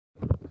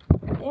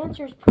The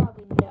answer is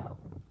probably no.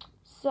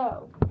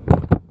 So,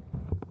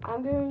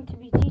 I'm going to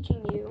be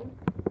teaching you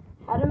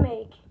how to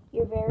make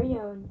your very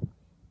own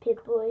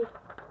Pip-Boy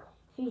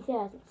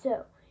 3000.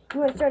 So, you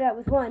want to start out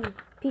with one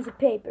piece of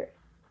paper,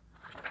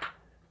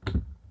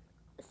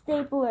 a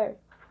stapler.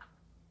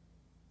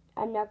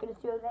 I'm not going to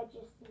throw that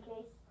just in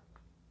case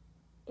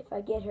if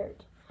I get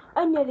hurt.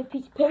 Another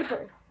piece of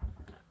paper.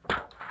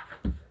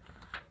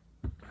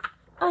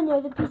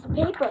 Another piece of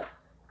paper.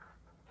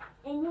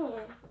 And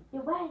then,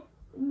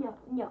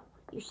 no.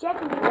 Your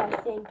second to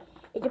last thing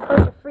is a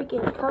bunch of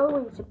freaking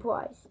coloring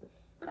supplies.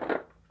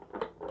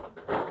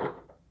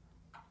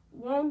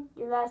 Then,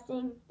 your last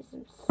thing is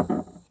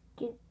some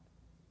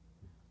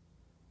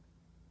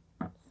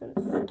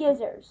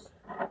skizzers.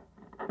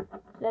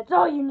 That's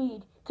all you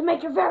need to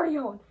make your very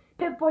own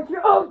Pip-Boy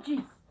 3000. Oh,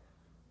 jeez.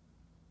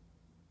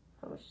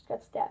 I almost just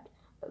got stabbed.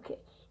 Okay,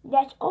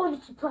 that's all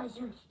the supplies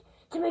you need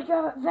to make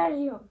your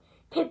very own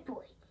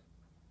Pip-Boy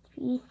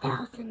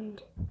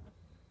 3000.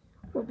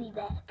 We'll be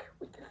back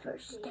with the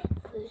first step.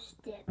 First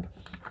step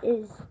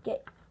is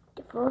get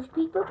the first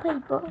piece of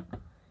paper,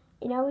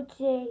 and I would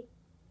say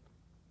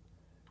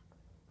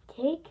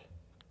take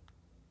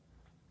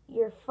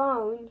your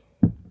phone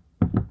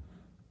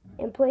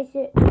and place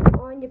it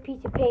on the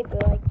piece of paper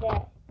like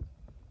that,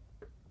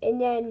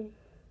 and then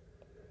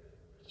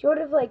sort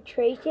of like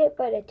trace it,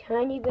 but a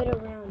tiny bit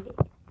around it.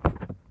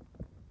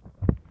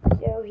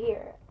 So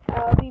here,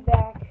 I'll be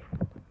back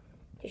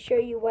to show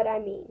you what I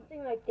mean.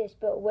 Something like this,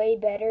 but way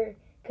better,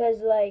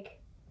 because like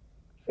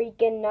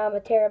freaking I'm a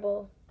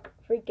terrible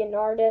freaking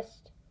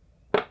artist.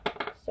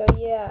 So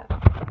yeah,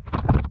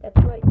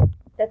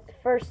 that's the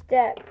first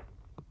step.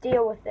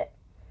 Deal with it.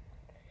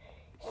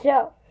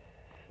 So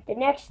the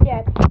next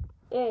step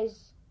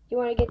is you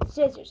want to get the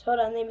scissors. Hold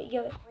on, let me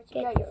get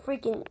your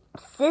freaking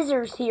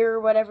scissors here, or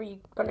whatever you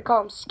want to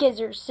call them.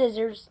 Skizzers,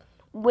 scissors,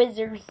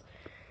 whizzers.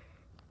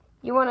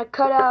 You want to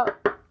cut out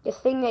the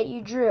thing that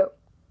you drew.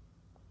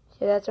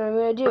 So that's what I'm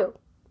going to do.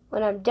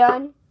 When I'm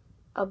done,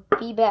 I'll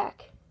be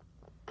back.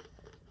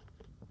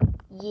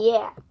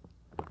 Yeah.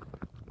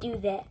 Do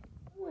that.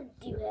 Once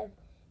you have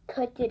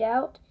cut it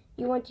out,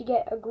 you want to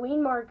get a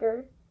green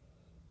marker,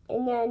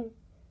 and then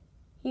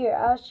here,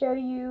 I'll show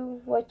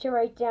you what to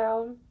write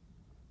down.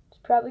 It's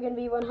probably going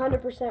to be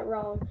 100%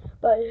 wrong,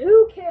 but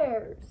who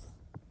cares?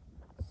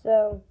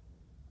 So,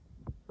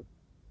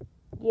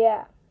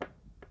 yeah.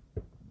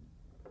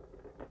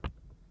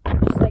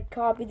 Just like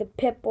copy the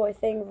Pip-Boy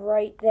thing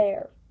right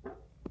there.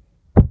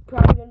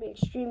 Probably going to be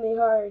extremely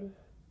hard.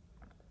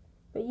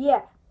 But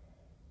yeah.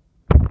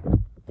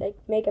 Like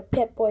make a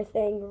Pip-Boy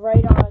thing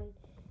right on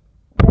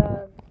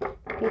the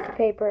piece of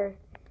paper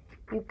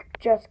you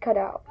just cut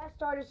out.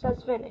 Last artist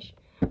has finished.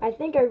 I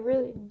think I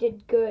really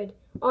did good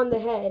on the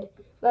head.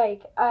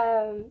 Like,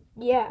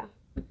 yeah.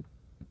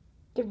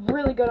 Did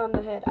really good on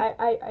the head.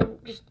 I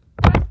just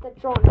passed that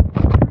drawing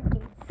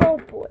freaking full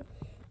boy.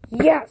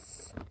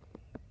 Yes!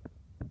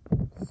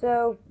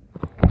 So,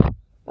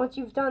 once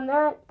you've done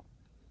that,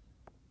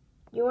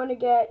 you want to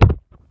get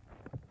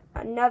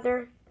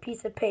another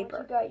piece of paper.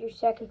 Once you got your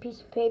second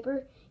piece of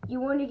paper, you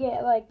want to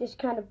get like this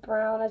kind of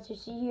brown, as you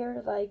see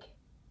here, like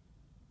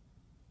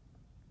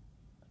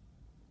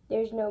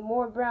there's no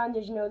more brown,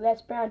 there's no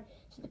less brown.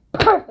 It's the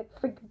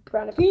perfect freaking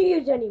brown. If you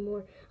use any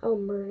more, I'll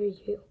murder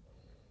you.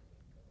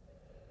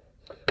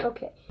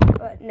 Okay,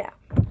 but now,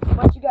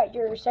 once you got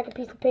your second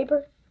piece of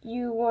paper,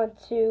 you want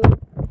to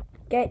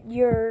get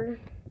your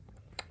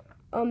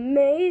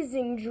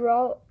amazing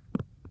draw.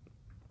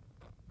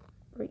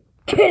 Are you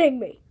kidding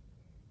me?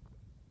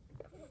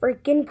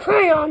 Freaking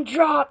crayon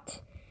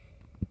dropped!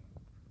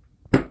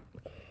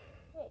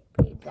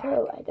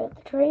 So, I got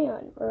the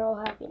crayon. We're all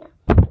happy now.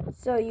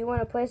 So, you want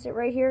to place it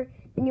right here,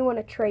 and you want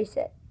to trace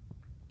it.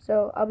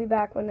 So, I'll be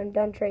back when I'm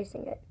done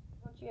tracing it.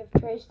 Once you have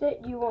traced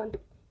it,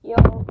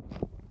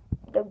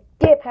 the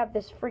dip have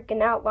this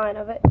freaking outline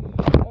of it.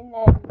 And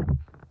then,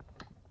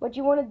 what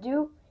you want to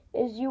do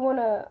is you want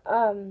to,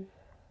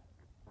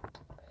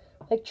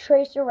 like,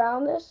 trace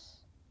around this,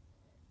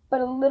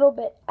 but a little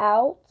bit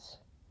out.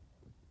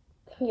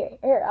 Here,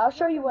 I'll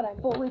show you what I'm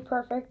fully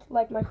perfect.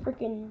 Like my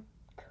freaking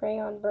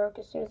crayon broke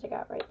as soon as I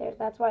got right there.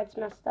 That's why it's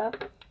messed up.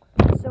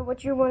 So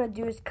what you want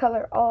to do is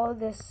color all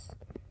this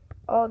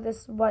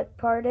white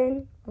part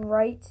in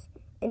right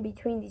in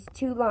between these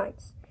two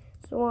lines.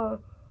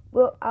 So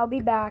I'll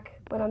be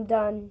back when I'm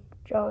done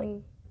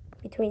drawing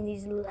between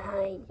these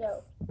lines.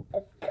 So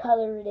I've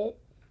colored it.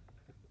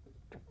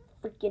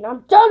 Freaking,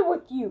 I'm done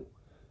with you.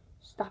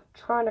 Stop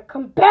trying to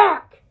come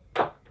back.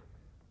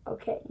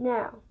 Okay,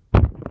 now.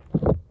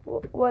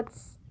 What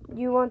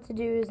you want to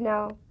do is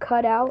now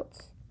cut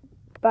out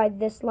by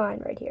this line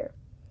right here.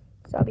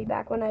 So I'll be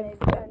back when I've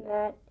done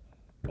that.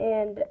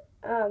 And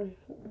the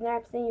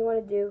next thing you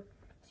want to do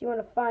is you want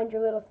to find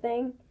your little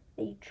thing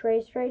that you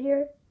traced right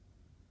here.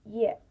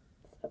 Yeah,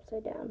 it's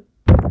upside down.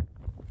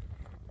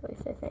 At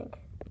least I think.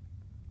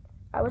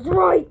 I was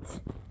right!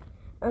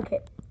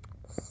 Okay,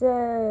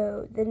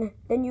 so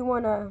then you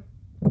want to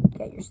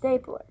get your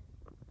stapler.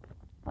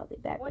 I'll be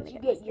back. Once you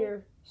get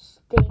your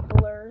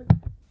stapler,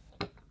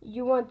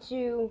 you want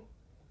to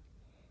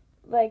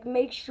like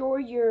make sure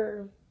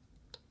your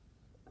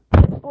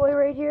boy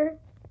right here,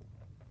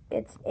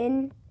 it's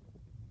in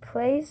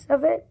place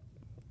of it.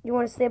 You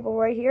want to staple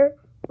right here,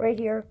 right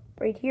here,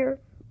 right here,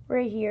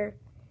 right here.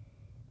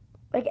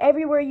 Like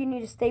everywhere you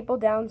need to staple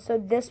down, so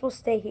this will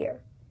stay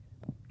here.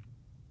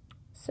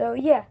 So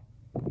yeah,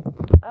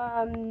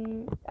 I'll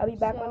be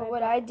back when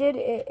what I did.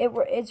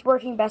 It's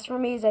working best for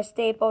me is I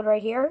stapled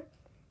right here,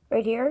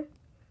 right here,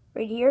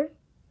 right here,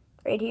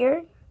 right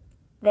here,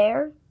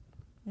 there,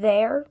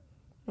 there,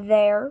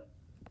 there,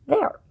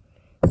 there.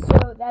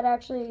 So that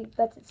actually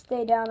lets it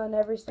stay down on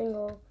every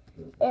single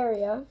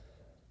area.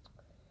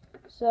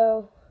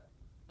 So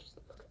just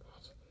look at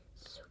that.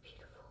 So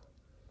beautiful.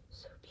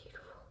 So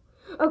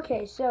beautiful.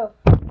 Okay, so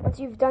once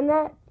you've done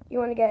that, you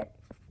want to get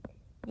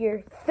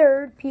your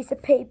third piece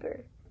of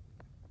paper.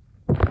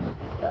 Be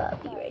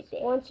right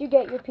there. Once you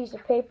get your piece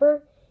of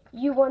paper,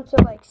 you want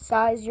to like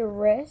size your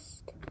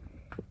wrist.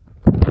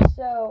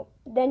 So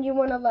then you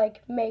want to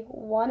like make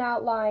one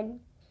outline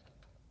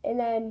and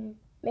then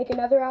make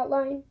another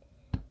outline.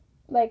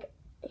 Like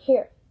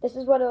here, this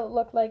is what it'll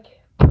look like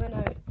when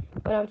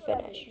I'm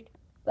finished.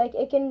 Like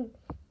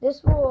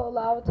this will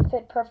allow it to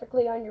fit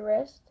perfectly on your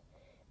wrist,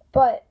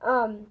 but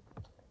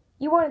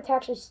you want it to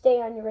actually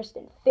stay on your wrist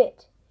and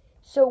fit.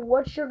 So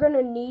what you're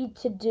gonna need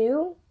to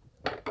do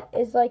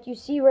is like you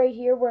see right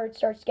here where it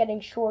starts getting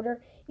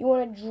shorter, you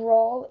want to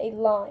draw a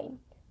line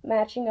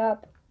matching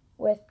up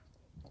with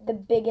the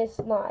biggest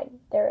line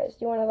there is.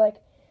 You want to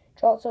like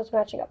draw it so it's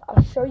matching up.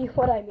 I'll show you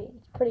what I mean.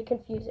 It's pretty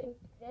confusing.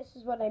 This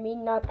is what I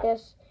mean, not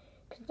this,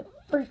 because the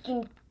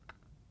freaking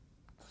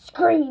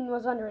screen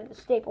was under it. The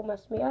staple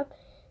messed me up.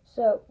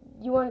 So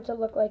you want it to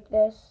look like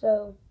this.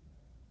 So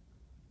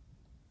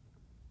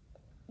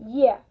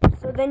yeah.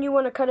 So then you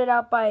want to cut it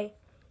out by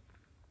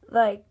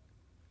like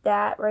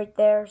that right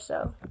there.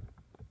 So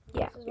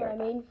yeah, this is what I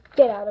mean.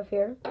 Get out of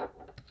here.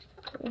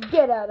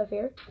 Get out of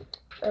here.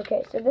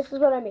 Okay, so this is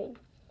what I mean.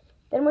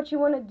 Then what you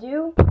want to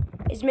do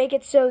is make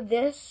it so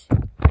this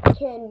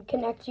can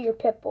connect to your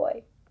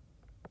Pip-Boy.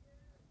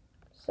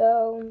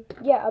 So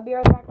yeah, I'll be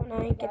right back when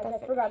I get that.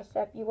 I forgot a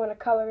step. You want to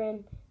color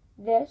in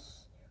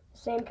this, the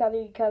same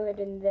color you colored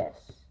in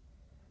this.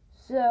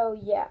 So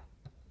yeah,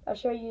 I'll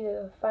show you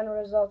the final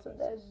results of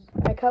this.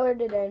 I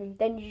colored it in.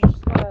 Then you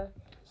just want to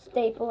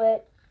staple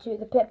it to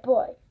the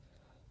Pip-Boy.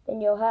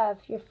 Then you'll have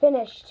your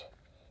finished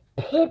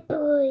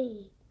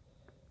Pip-Boy.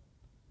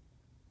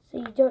 So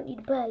you don't need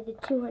to buy the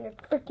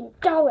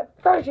 $200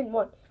 version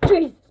one.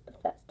 Jesus,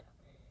 Bethesda.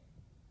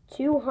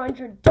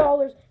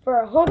 $200 for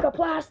a hunk of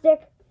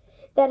plastic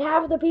that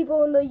half the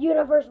people in the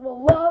universe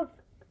will love.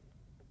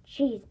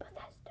 Jeez,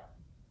 Bethesda.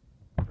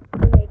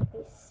 You make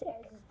me sick.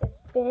 This is the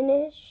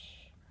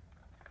finished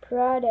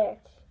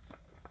product.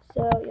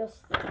 So you'll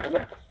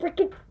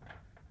freaking.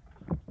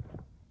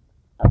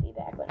 I'll be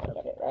back when I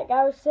get it. Like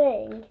I was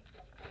saying,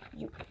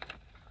 you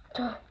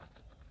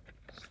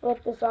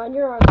slip this on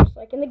your arm just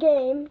like in the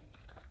game,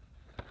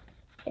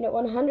 and it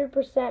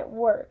 100%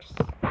 works.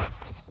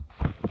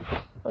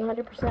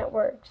 100%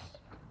 works.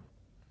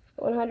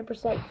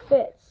 100%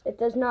 fits. It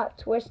does not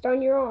twist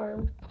on your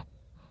arm.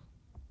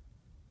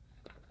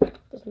 It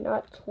does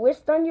not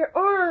twist on your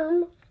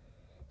arm.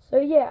 So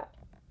yeah,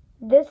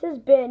 this has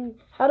been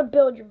how to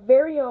build your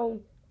very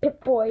own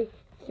Pip-Boy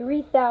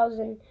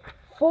 3000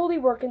 fully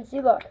working.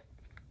 See, look.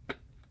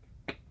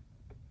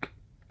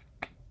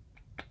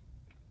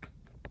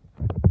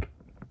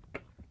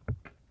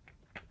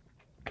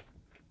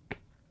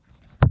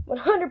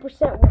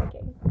 $100%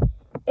 working.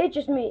 It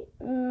just might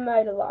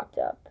have locked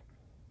up.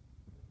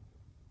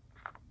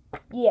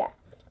 Yeah.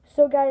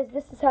 So guys,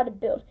 this is how to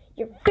build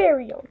your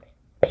very own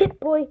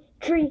Pip-Boy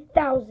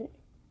 3000.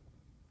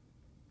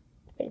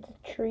 It's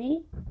a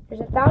tree.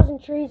 There's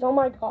 1,000 trees. Oh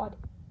my god.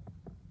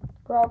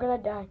 We're all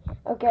gonna die.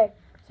 Okay.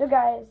 So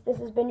guys, this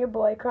has been your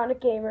boy,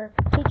 Chronic Gamer,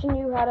 teaching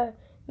you how to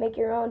make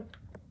your own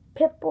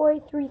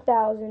Pip-Boy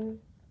 3000.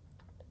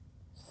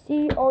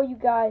 See all you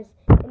guys